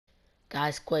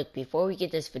Guys, quick, before we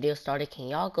get this video started, can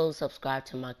y'all go subscribe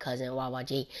to my cousin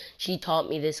YYG? She taught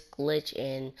me this glitch,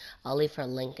 and I'll leave her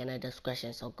link in the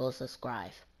description, so go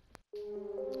subscribe.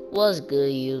 What's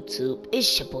good, YouTube?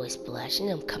 It's your boy Splash, and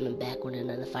I'm coming back with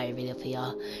another fire video for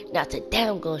y'all. Now today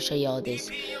I'm gonna show y'all this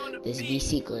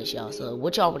VC glitch, y'all. So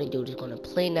what y'all wanna do is gonna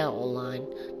play now online,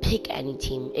 pick any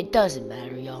team. It doesn't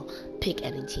matter, y'all. Pick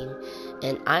any team.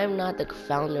 And I'm not the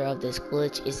founder of this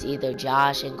glitch. It's either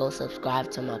Josh, and go subscribe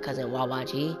to my cousin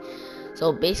YYG.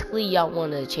 So basically, y'all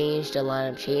wanna change the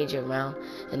lineup, change it around,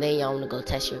 and then y'all wanna go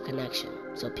test your connection.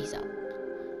 So peace out.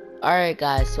 Alright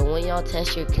guys, so when y'all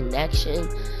test your connection,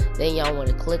 then y'all want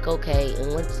to click OK,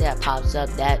 and once that pops up,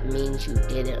 that means you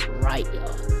did it right,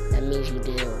 y'all. That means you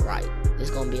did it right. This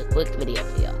is going to be a quick video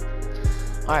for y'all.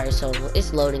 Alright, so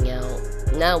it's loading out.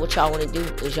 Now what y'all want to do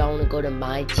is y'all want to go to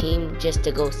my team just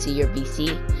to go see your VC.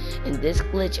 And this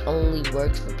glitch only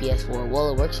works for PS4. Well,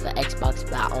 it works for Xbox,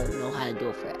 but I don't know how to do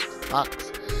it for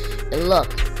Xbox. And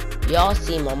look, y'all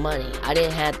see my money. I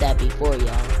didn't have that before,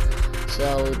 y'all.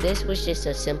 So this was just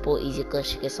a simple, easy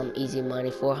glitch to get some easy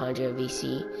money, 400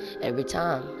 VC every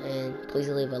time. And please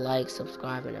leave a like,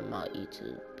 subscribe, and I'm out,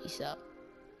 YouTube. Peace out.